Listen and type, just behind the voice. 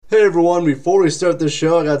Hey everyone, before we start the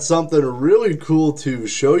show, I got something really cool to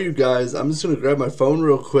show you guys. I'm just going to grab my phone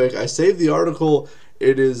real quick. I saved the article.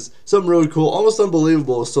 It is something really cool, almost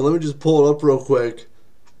unbelievable. So let me just pull it up real quick.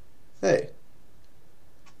 Hey,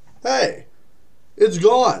 it's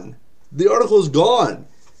gone. The article is gone.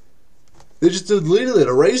 They just deleted it,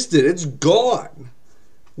 erased it. It's gone.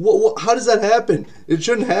 How does that happen? It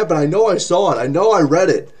shouldn't happen. I know I saw it. I know I read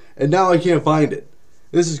it. And now I can't find it.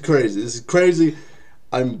 This is crazy. This is crazy.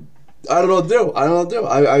 I don't know what to do. I don't know what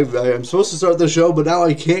to do. I'm supposed to start the show, but now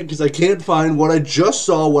I can't because I can't find what I just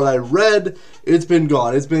saw, what I read. It's been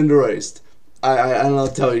gone. It's been erased. I don't know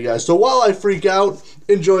what to tell you guys. So while I freak out,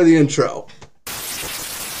 enjoy the intro.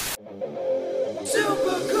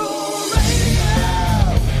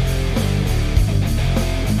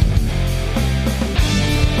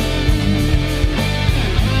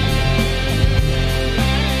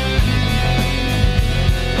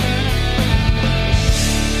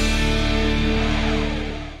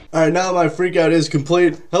 Alright, now my freak out is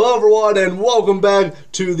complete. Hello everyone and welcome back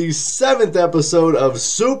to the 7th episode of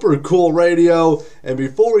Super Cool Radio. And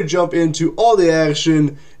before we jump into all the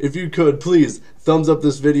action, if you could please thumbs up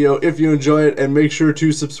this video if you enjoy it and make sure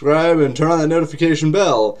to subscribe and turn on that notification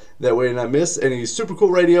bell. That way you don't miss any Super Cool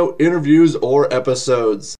Radio interviews or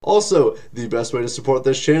episodes. Also, the best way to support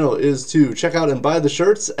this channel is to check out and buy the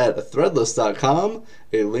shirts at threadless.com.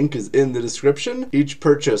 A link is in the description. Each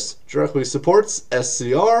purchase directly supports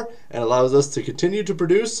SCR and allows us to continue to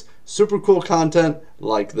produce super cool content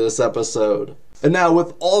like this episode. And now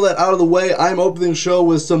with all that out of the way, I'm opening the show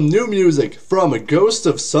with some new music from Ghost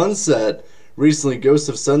of Sunset. Recently, Ghost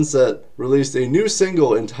of Sunset released a new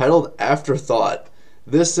single entitled Afterthought.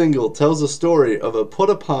 This single tells the story of a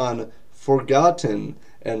put-upon, forgotten,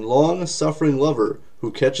 and long-suffering lover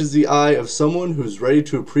who catches the eye of someone who's ready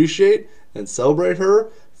to appreciate and celebrate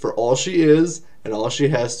her for all she is and all she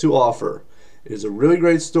has to offer. It is a really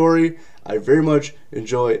great story. I very much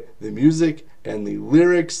enjoy the music and the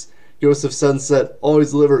lyrics. Ghost of Sunset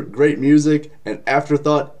always deliver great music, and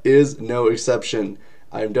Afterthought is no exception.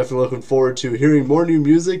 I am definitely looking forward to hearing more new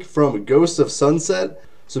music from Ghost of Sunset,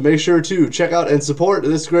 so make sure to check out and support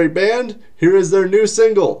this great band. Here is their new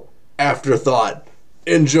single, Afterthought.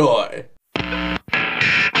 Enjoy!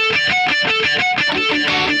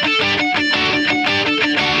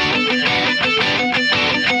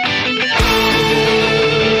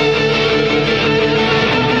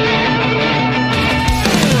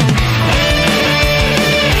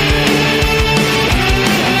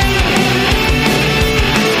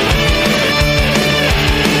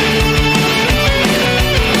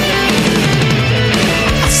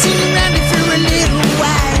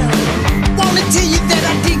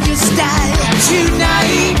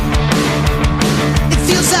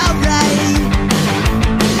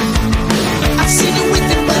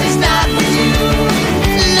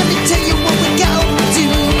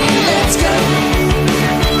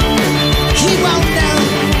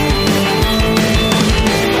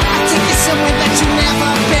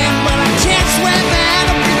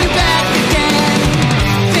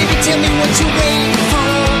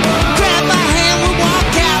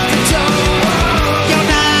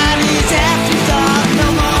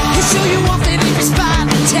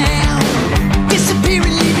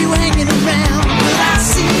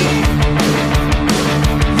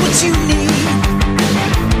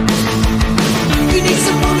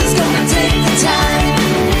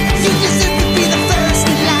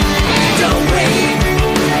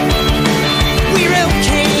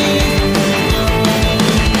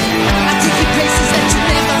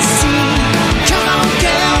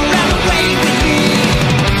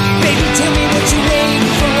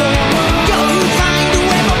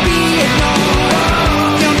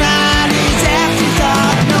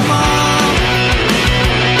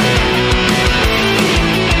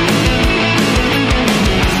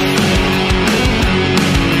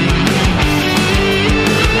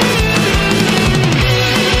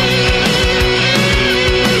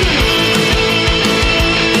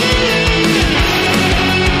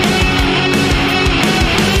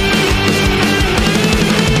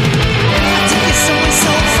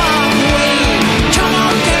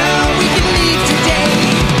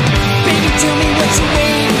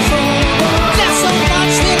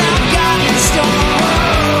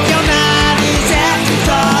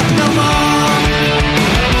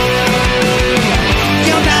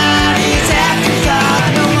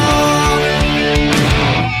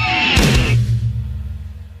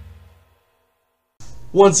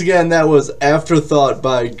 Once again, that was Afterthought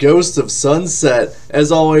by Ghost of Sunset.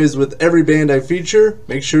 As always, with every band I feature,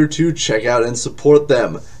 make sure to check out and support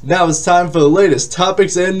them. Now it's time for the latest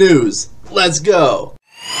topics and news. Let's go!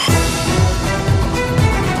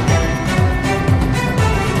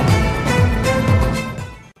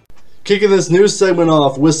 Kicking this news segment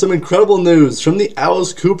off with some incredible news from the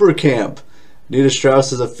Alice Cooper camp. Nita Strauss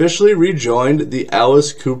has officially rejoined the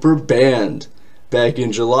Alice Cooper Band. Back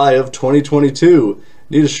in July of 2022,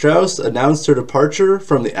 Nita Strauss announced her departure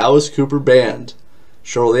from the Alice Cooper Band.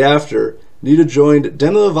 Shortly after, Nita joined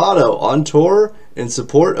Demi Lovato on tour in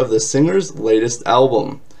support of the singer's latest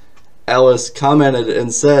album. Alice commented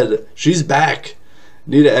and said, "She's back."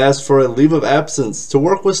 Nita asked for a leave of absence to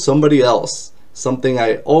work with somebody else, something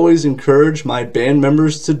I always encourage my band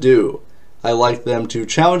members to do. I like them to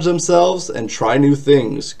challenge themselves and try new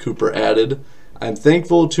things, Cooper added. I'm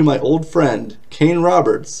thankful to my old friend, Kane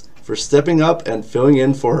Roberts, for stepping up and filling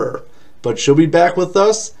in for her. But she'll be back with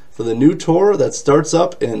us for the new tour that starts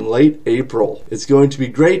up in late April. It's going to be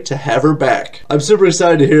great to have her back. I'm super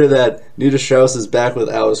excited to hear that Nita Strauss is back with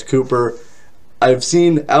Alice Cooper. I've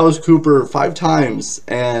seen Alice Cooper 5 times,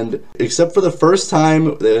 and except for the first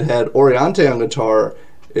time that had Oriente on guitar,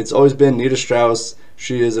 it's always been Nita Strauss.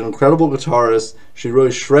 She is an incredible guitarist. She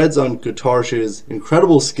really shreds on guitar. She has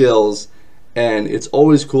incredible skills, and it's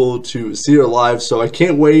always cool to see her live. So I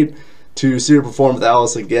can't wait to see her perform with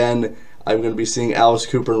Alice again. I'm going to be seeing Alice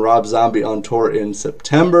Cooper and Rob Zombie on tour in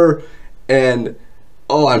September, and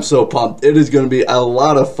oh, I'm so pumped. It is going to be a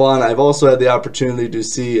lot of fun. I've also had the opportunity to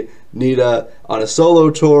see Nita on a solo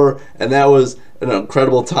tour, and that was an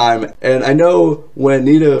incredible time. And I know when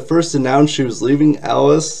Nita first announced she was leaving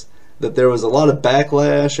Alice, that there was a lot of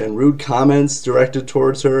backlash and rude comments directed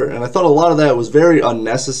towards her, and I thought a lot of that was very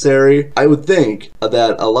unnecessary. I would think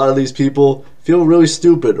that a lot of these people feel really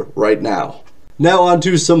stupid right now. Now on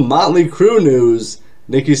to some Motley Crue news.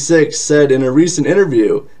 Nikki Sixx said in a recent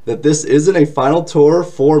interview that this isn't a final tour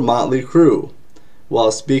for Motley Crue.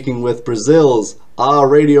 While speaking with Brazil's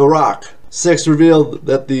Radio Rock, Sixx revealed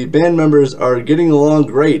that the band members are getting along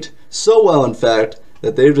great, so well in fact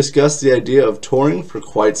that they've discussed the idea of touring for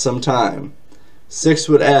quite some time. Sixx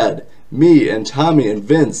would add, "Me and Tommy and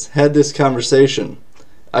Vince had this conversation.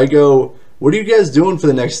 I go, 'What are you guys doing for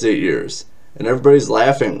the next 8 years?' And everybody's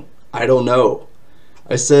laughing. I don't know.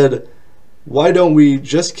 I said, 'Why don't we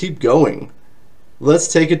just keep going? Let's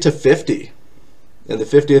take it to 50. And the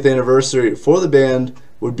 50th anniversary for the band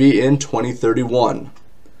would be in 2031.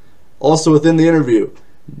 Also within the interview,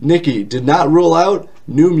 Nikki did not rule out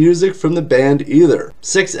new music from the band either.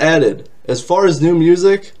 Sixx added, "As far as new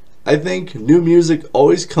music, I think new music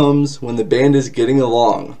always comes when the band is getting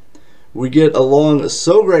along. We get along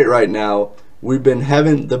so great right now. We've been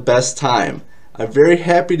having the best time. I'm very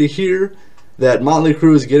happy to hear that Motley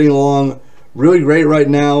Crue is getting along really great right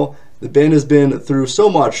now. The band has been through so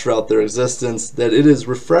much throughout their existence that it is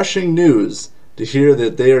refreshing news to hear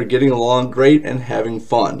that they are getting along great and having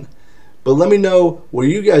fun. But let me know what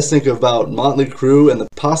you guys think about Motley Crue and the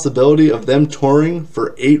possibility of them touring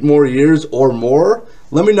for 8 more years or more.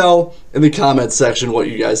 Let me know in the comments section what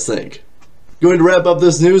you guys think. Going to wrap up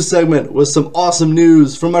this news segment with some awesome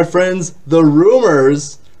news from my friends, The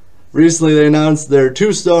Rumors. Recently, they announced their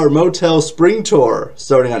 2-star Motel Spring Tour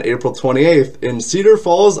starting on April 28th in Cedar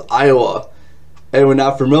Falls, Iowa. Anyone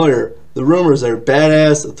not familiar, The Rumors are a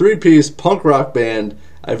badass 3-piece punk rock band.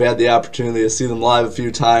 I've had the opportunity to see them live a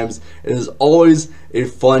few times. It is always a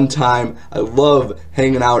fun time. I love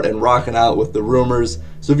hanging out and rocking out with The Rumors.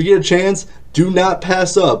 So if you get a chance, do not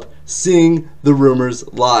pass up seeing The Rumors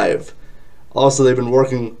live. Also, they've been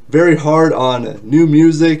working very hard on new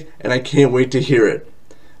music, and I can't wait to hear it.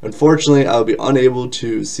 Unfortunately, I'll be unable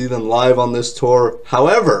to see them live on this tour.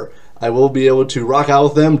 However, I will be able to rock out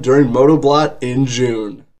with them during Motoblot in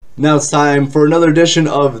June. Now it's time for another edition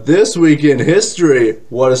of This Week in History.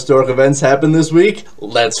 What historic events happened this week?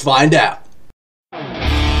 Let's find out.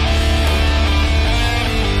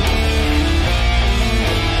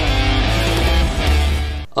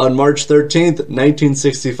 On March 13th,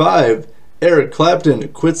 1965, Eric Clapton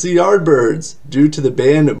quits the Yardbirds due to the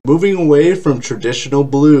band moving away from traditional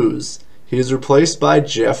blues. He is replaced by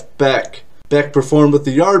Jeff Beck. Beck performed with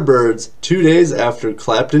the Yardbirds 2 days after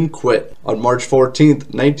Clapton quit. On March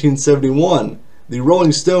 14th, 1971, the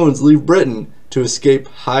Rolling Stones leave Britain to escape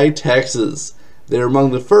high taxes. They are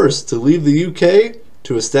among the first to leave the UK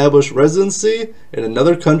to establish residency in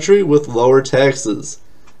another country with lower taxes.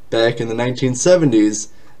 Back in the 1970s,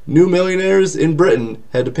 new millionaires in Britain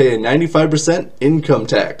had to pay a 95% income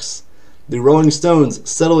tax. The Rolling Stones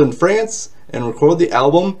settled in France and recorded the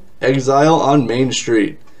album Exile on Main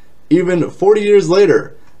Street. Even 40 years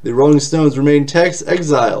later, the Rolling Stones remain tax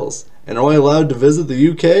exiles and are only allowed to visit the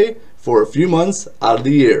UK for a few months out of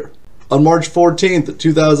the year. On March 14th,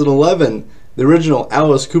 2011, the original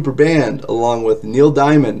Alice Cooper Band, along with Neil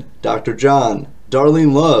Diamond, Dr. John,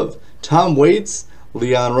 Darlene Love, Tom Waits,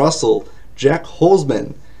 Leon Russell, Jack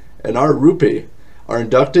Holzman, and Art Rupe are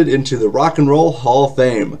inducted into the Rock and Roll Hall of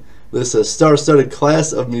Fame. This is a star-studded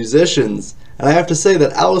class of musicians, and I have to say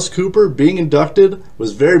that Alice Cooper being inducted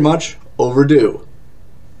was very much overdue.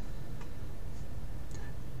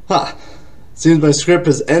 Seems my script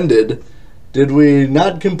has ended. Did we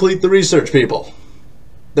not complete the research, people?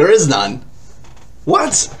 There is none.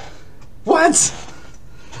 What?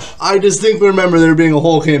 I distinctly remember there being a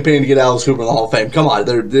whole campaign to get Alice Cooper in the Hall of Fame. Come on,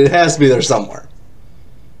 it has to be there somewhere.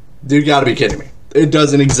 You gotta be kidding me. It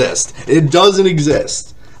doesn't exist. It doesn't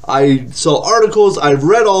exist. I saw articles, I've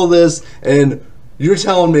read all this, and you're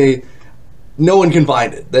telling me no one can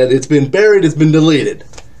find it. That it's been buried, it's been deleted.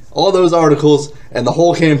 All those articles and the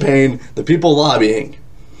whole campaign, the people lobbying.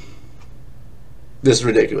 This is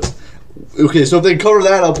ridiculous. Okay, so if they cover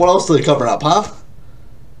that up, what else are they covering up, huh?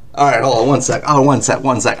 Alright, hold on one sec.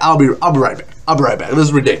 One sec. I'll be right back. This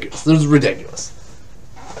is ridiculous.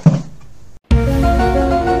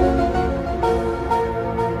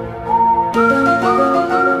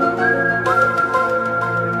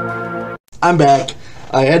 I'm back.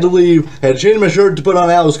 I had to leave. I had to change my shirt to put on an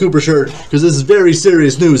Alice Cooper shirt because this is very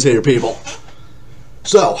serious news here, people.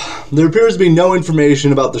 So, there appears to be no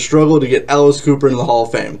information about the struggle to get Alice Cooper into the Hall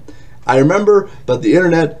of Fame. I remember, but the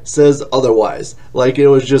internet says otherwise, like it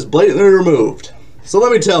was just blatantly removed. So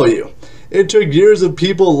let me tell you, it took years of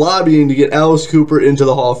people lobbying to get Alice Cooper into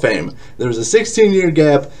the Hall of Fame. There was a 16-year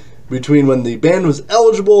gap between when the band was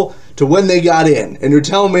eligible to when they got in, and you're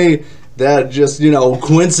telling me that just,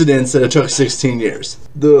 coincidence that it took 16 years.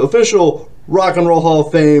 The official Rock and Roll Hall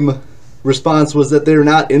of Fame response was that they're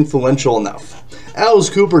not influential enough. Alice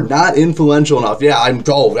Cooper not influential enough. Yeah,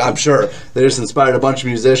 I'm sure they just inspired a bunch of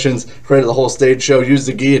musicians, created the whole stage show, used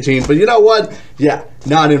the guillotine. But you know what? Yeah,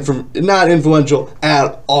 not influential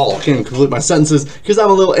at all. I can't complete my sentences because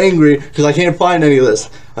I'm a little angry because I can't find any of this.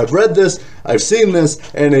 I've read this, I've seen this,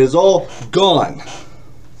 and it is all gone.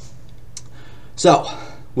 So,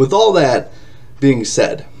 with all that being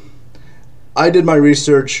said, I did my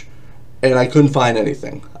research and I couldn't find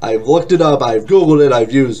anything. I've looked it up, I've Googled it,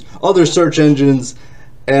 I've used other search engines,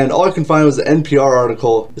 and all I can find was an NPR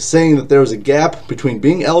article saying that there was a gap between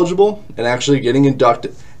being eligible and actually getting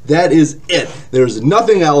inducted. That is it. There's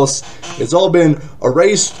nothing else. It's all been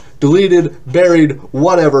erased, deleted, buried,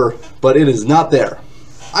 whatever, but it is not there.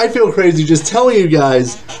 I feel crazy just telling you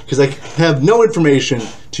guys because I have no information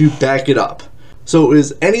to back it up. So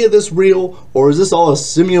is any of this real, or is this all a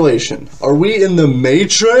simulation? Are we in the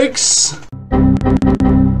Matrix?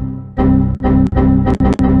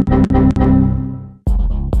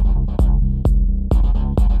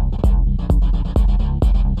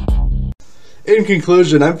 In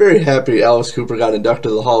conclusion, I'm very happy Alice Cooper got inducted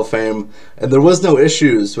to the Hall of Fame, and there was no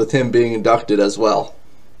issues with him being inducted as well.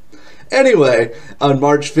 Anyway, on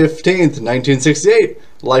March 15th, 1968,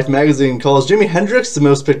 Life magazine calls Jimi Hendrix the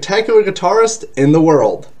most spectacular guitarist in the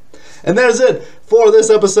world. And that is it for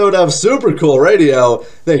this episode of Super Cool Radio.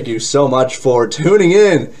 Thank you so much for tuning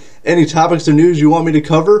in. Any topics or news you want me to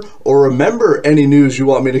cover, or remember any news you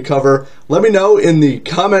want me to cover, let me know in the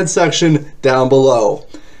comment section down below.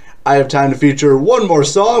 I have time to feature one more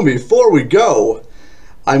song before we go.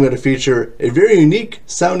 I'm going to feature a very unique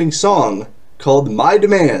sounding song called My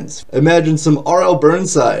Demands. Imagine some R.L.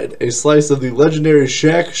 Burnside, a slice of the legendary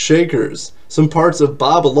Shack Shakers, some parts of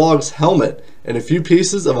Bob Logg's Helmet, and a few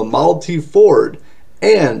pieces of a Model T Ford,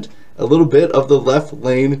 and a little bit of the Left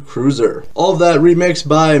Lane Cruiser. All of that remixed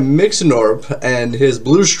by Mixenorp and his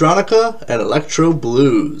Bluestronica and Electro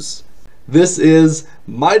Blues. This is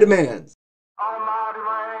My Demands.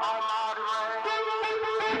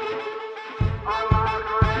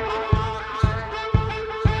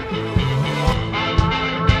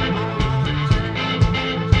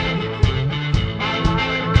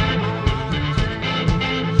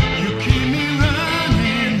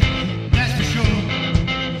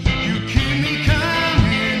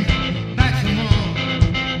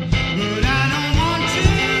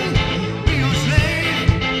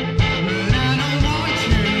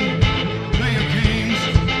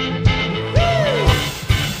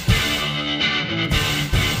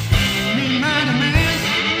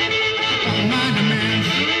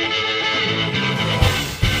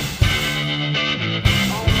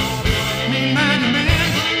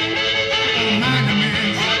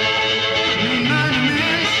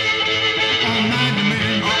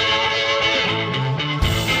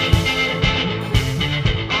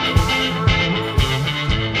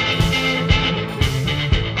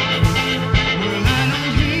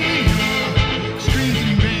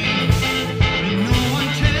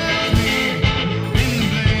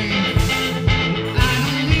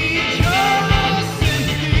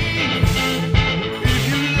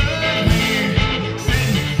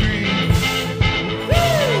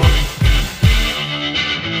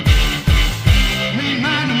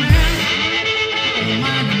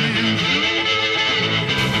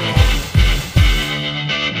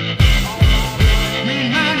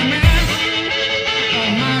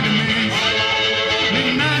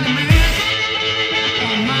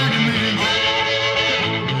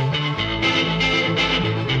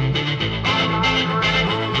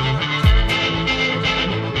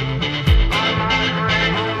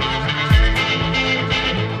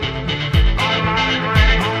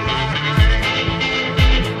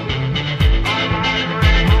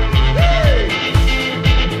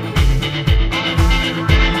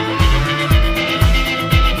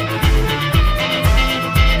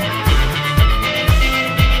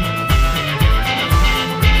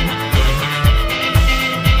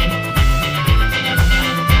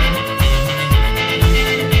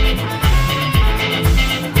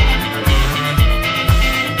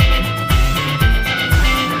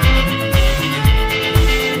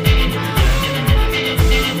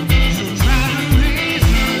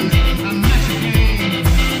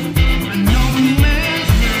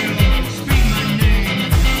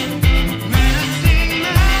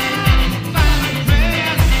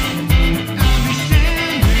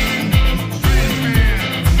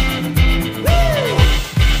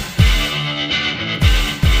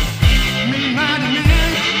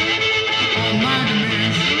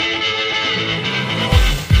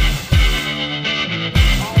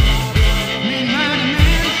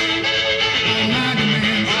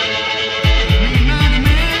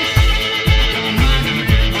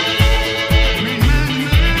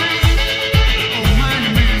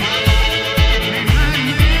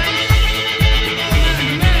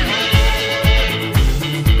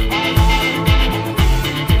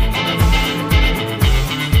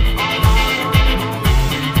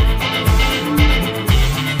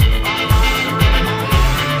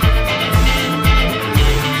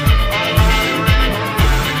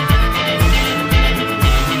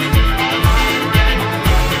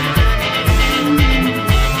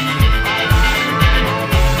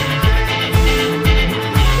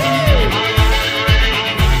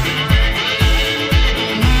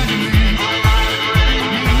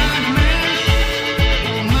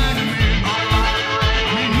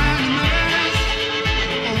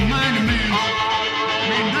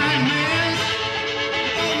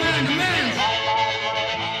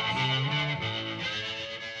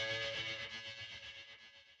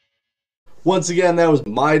 Once again, that was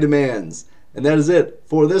my demands. And that is it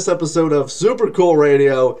for this episode of Super Cool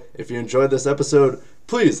Radio. If you enjoyed this episode,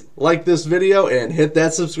 please like this video and hit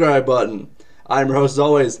that subscribe button. I'm your host as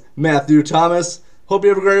always, Matthew Thomas. Hope you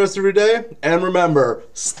have a great rest of your day. And remember,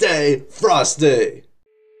 stay frosty.